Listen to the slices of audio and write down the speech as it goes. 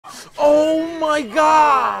my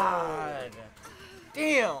god!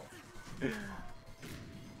 Damn!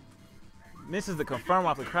 Misses the confirm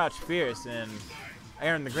off the crouch fierce, and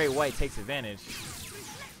Aaron the Great White takes advantage.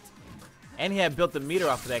 And he had built the meter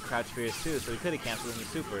off of that crouch fierce too, so he could have canceled in the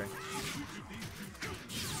super.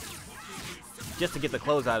 Just to get the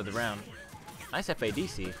close out of the round. Nice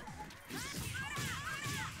FADC.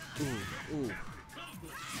 Ooh, ooh.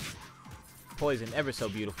 Poison, ever so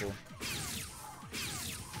beautiful.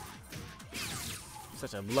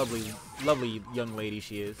 Such a lovely, lovely young lady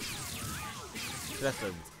she is. So that's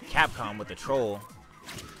a Capcom with the troll.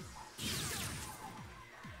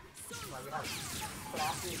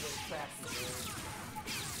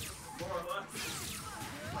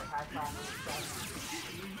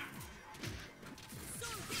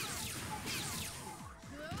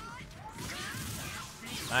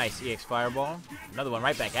 Nice, EX Fireball. Another one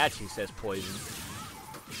right back at you, says Poison.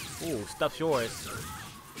 Ooh, stuff's yours.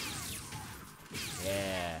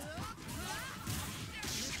 Yeah.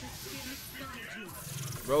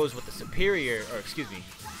 Rose with the superior, or excuse me,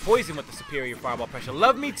 Poison with the superior fireball pressure.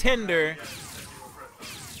 Love me tender.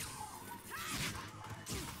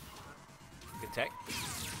 Good tech.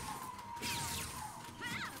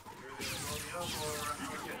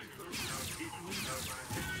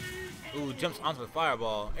 Ooh, jumps onto the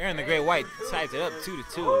fireball. Aaron the Great White ties it up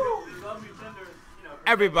 2-2.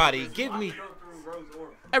 Everybody,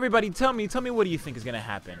 everybody, tell me what do you think is gonna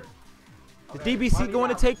happen? Is DBC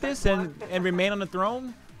going to take this and remain on the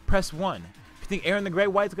throne? Press 1. If you think Aaron the Great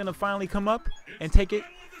White's gonna finally come up and take it,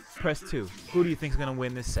 press 2. Who do you think is gonna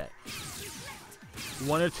win this set?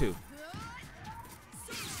 1 or 2?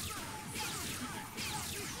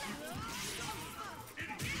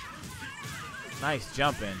 Nice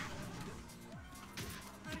jumping.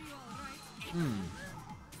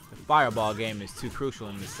 The fireball game is too crucial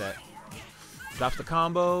in this set. Drops the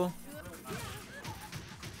combo.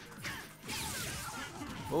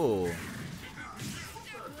 Oh.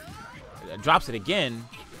 Drops it again,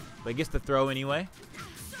 but gets the throw anyway.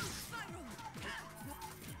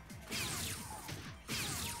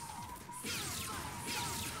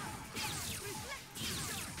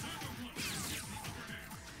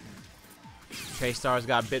 Trey Star's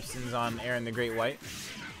got Bipsons on Aaron the Great White.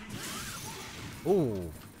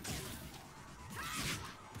 Ooh.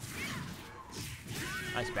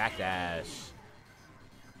 Nice backdash.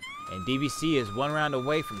 And DBC is 1 round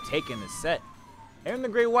away from taking the set. Aaron the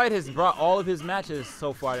Great White has brought all of his matches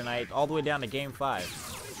so far tonight all the way down to game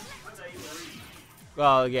 5.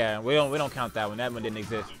 Well, yeah, we don't count that one. That one didn't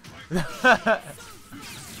exist.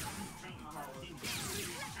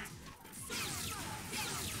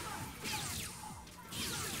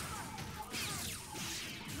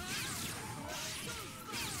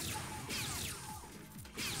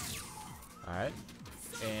 Alright.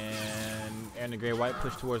 And Aaron the Great White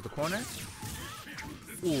pushed towards the corner.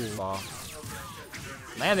 Ooh.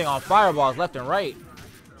 Landing on fireballs left and right.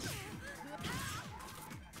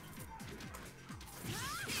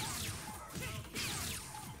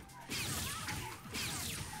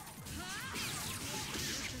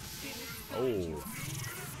 Oh.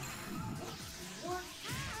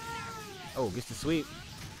 Oh, gets the sweep.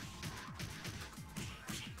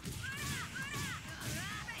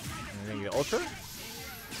 And then get ultra.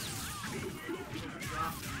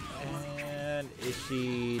 And is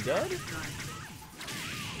she dead?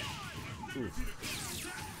 Oof.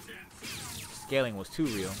 Scaling was too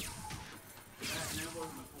real.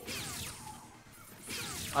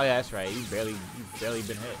 Oh yeah, that's right. You've barely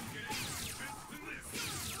been hit.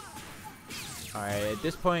 Alright, at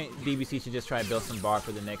this point, DBC should just try to build some bar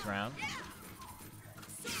for the next round.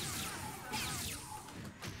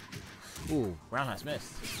 Ooh, roundhouse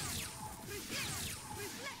missed.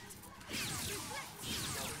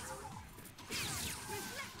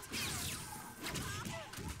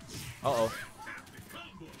 Uh-oh.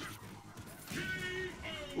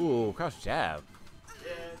 Ooh, crouch jab.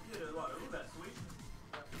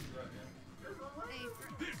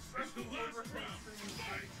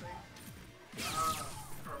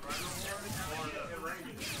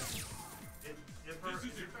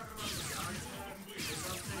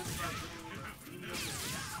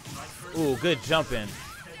 Ooh, good jumping.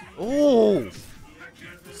 Ooh,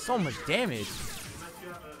 so much damage.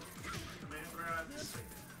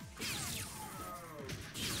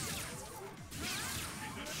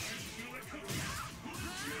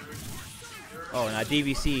 Oh, now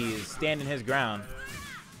DBC is standing his ground.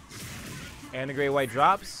 And the Great White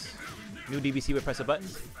drops. New DBC would press a button.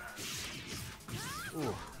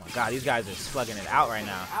 Ooh, my God, these guys are slugging it out right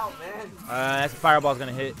now. That's a fireball's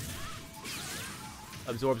gonna hit.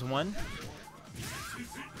 Absorbs 1.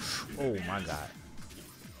 Oh my god.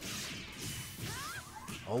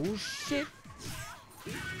 Oh shit.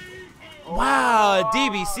 Wow,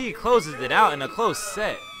 DBC closes it out in a close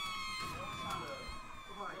set.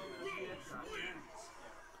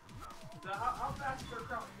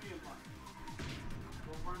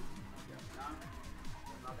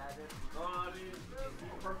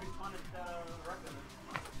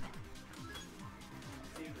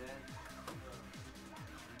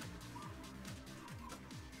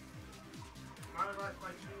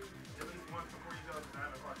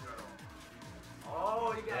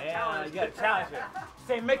 Yeah, you gotta challenge it.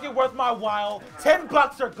 Say, make it worth my while.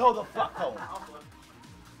 $10 or go the fuck home.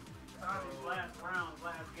 Last round,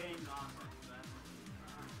 last game nonsense, man.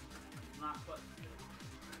 Not fun.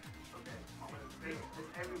 Okay, I'm gonna say this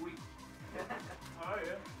every week. Oh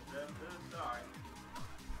yeah, that's alright.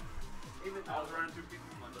 Even I was around 2 people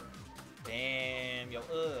Monday. Damn, yo,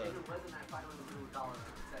 Even President I fight on the $1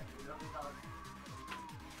 set. You know $1.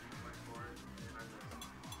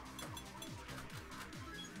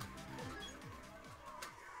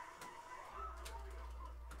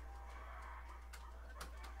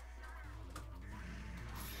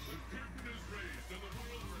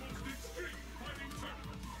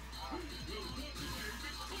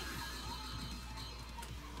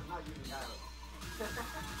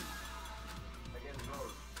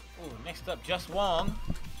 Ooh, next up, Just Wong.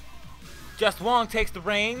 Just Wong takes the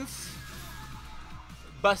reins.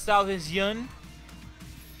 Busts out his yun.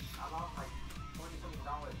 I lost like $20-something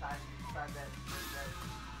inside that.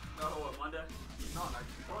 No, what, Monday? No, like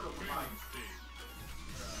total combined.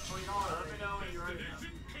 $20. Let me know when you're ready.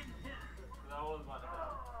 That was my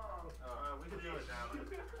we can do it now. Alright.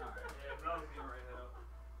 Yeah, that was your right now.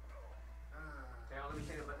 Okay, let me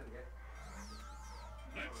change the button again.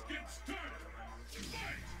 Let's get started.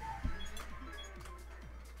 Fight!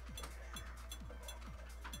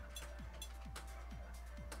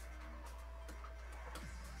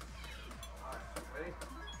 Ready?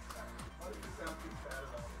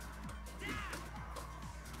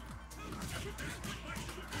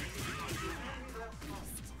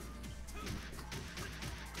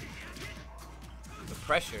 The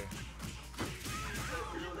pressure.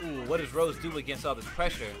 Ooh, what does Rose do against all this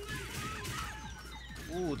pressure?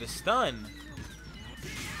 Ooh, the stun.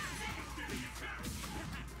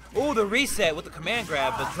 Ooh, the reset with the command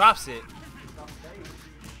grab, but drops it.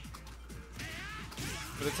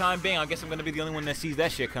 For the time being, I guess I'm going to be the only one that sees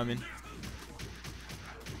that shit coming.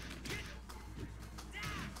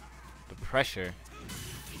 The pressure.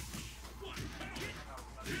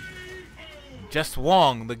 Just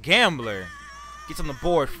Wong, the gambler, gets on the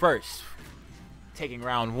board first, taking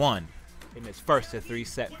round 1 in his first to 3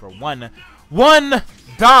 set for $1.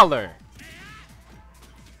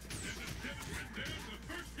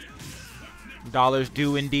 Dollars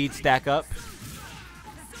do indeed stack up.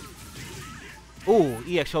 Ooh,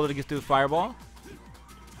 EX shoulder to get through the fireball.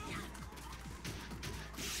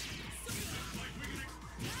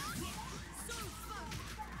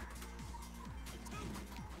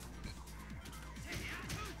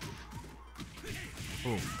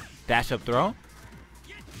 Ooh, dash up throw.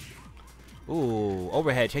 Ooh,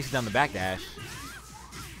 overhead chases down the back dash.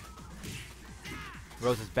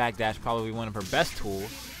 Rose's back dash probably one of her best tools.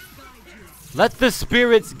 Let the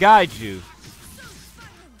spirits guide you.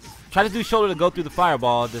 Try to do shoulder to go through the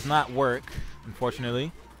fireball. Does not work,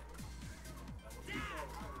 unfortunately.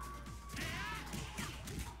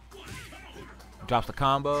 Drops the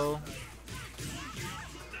combo.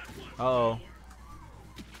 Uh-oh.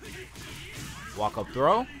 Walk up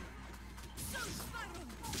throw.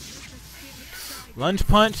 Lunge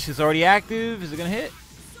punch is already active. Is it gonna hit?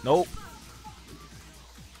 Nope.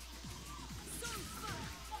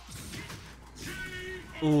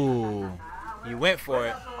 Ooh. He went for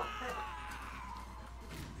it.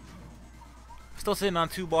 Still sitting on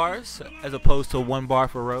 2 bars as opposed to 1 bar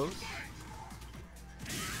for Rose.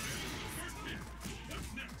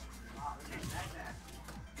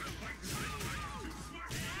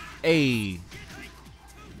 Hey.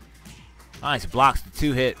 Nice blocks the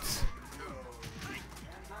 2 hits.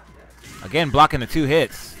 Again, blocking the 2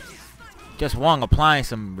 hits. Just Wong applying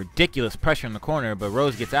some ridiculous pressure in the corner, but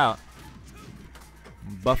Rose gets out.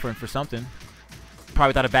 Buffering for something.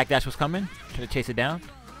 Probably thought a backdash was coming. Try to chase it down.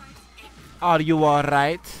 Are you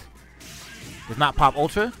alright? Does not pop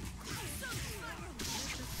ultra.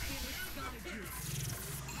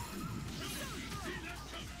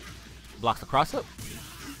 Blocks the cross up.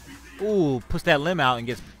 Ooh, puts that limb out and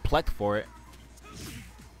gets plucked for it.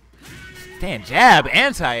 Damn, jab,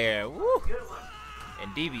 anti-air. Woo.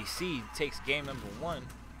 And DBC takes game number 1.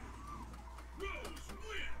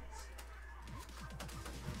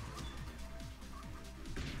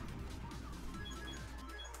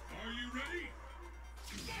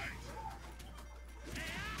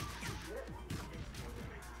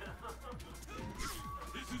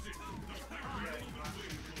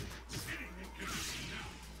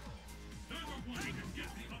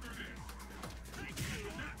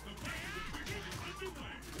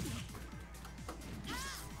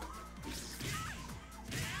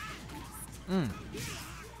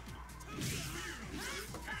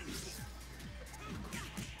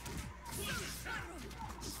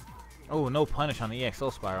 Oh, no punish on the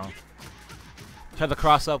EXO spiral. Try to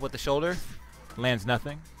cross up with the shoulder. Lands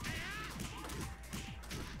nothing.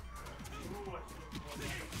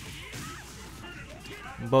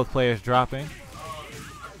 Both players dropping.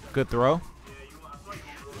 Good throw.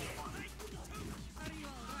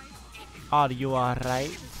 Are you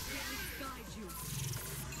alright?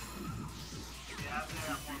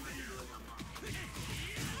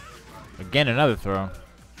 Again, another throw.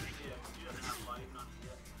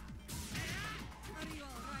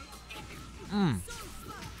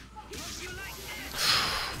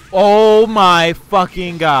 Oh my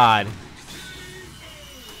fucking god.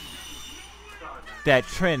 That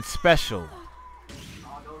trend special.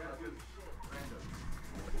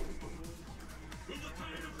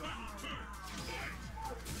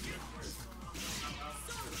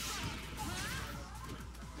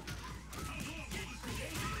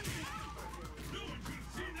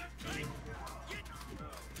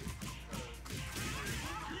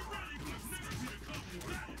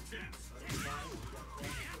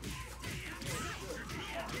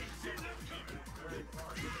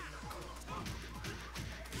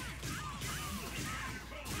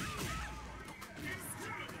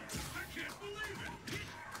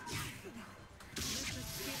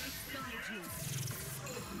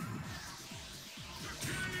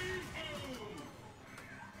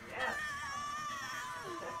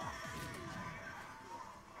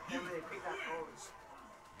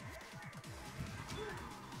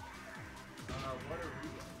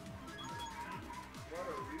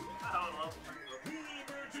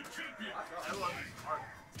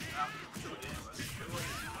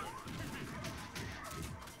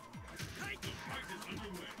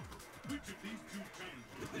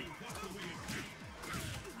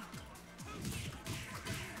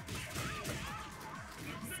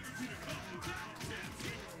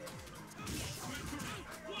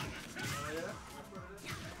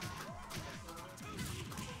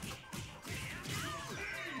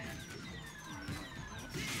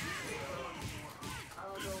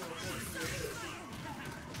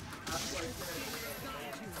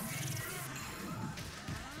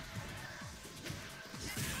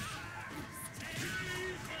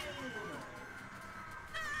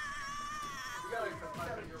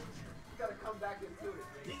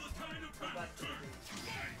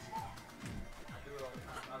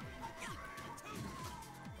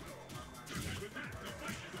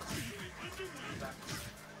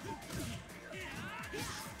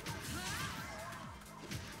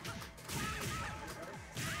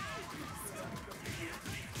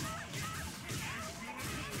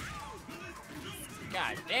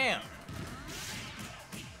 God damn.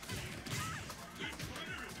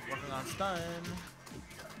 Working on stun.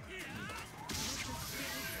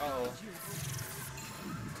 Uh-oh.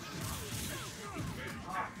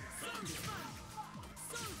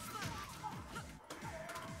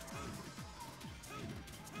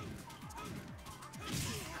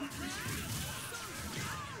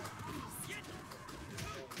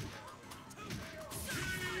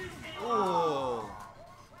 Ooh.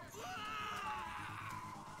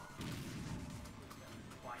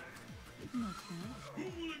 Who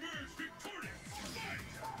will emerge victorious?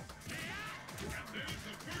 And there's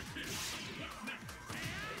the first hit. What's next? This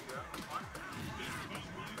is about one turn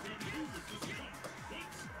to lose this one.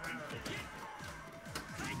 Once and for all.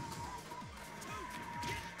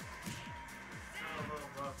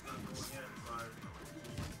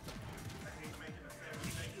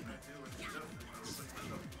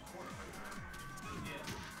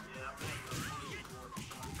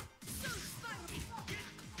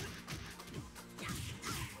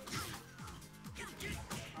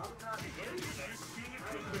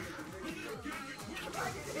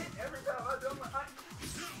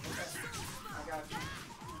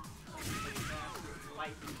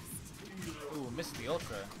 Ooh, missed the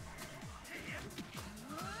ultra.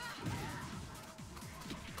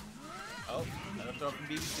 Oh, another throw from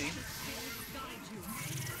BBC.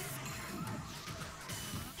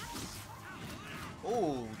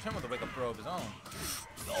 Ooh, Trim with a wake up throw of his own.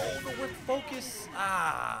 Oh, no whip focus.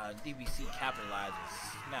 Ah, DBC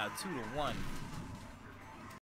capitalizes. Now 2-1.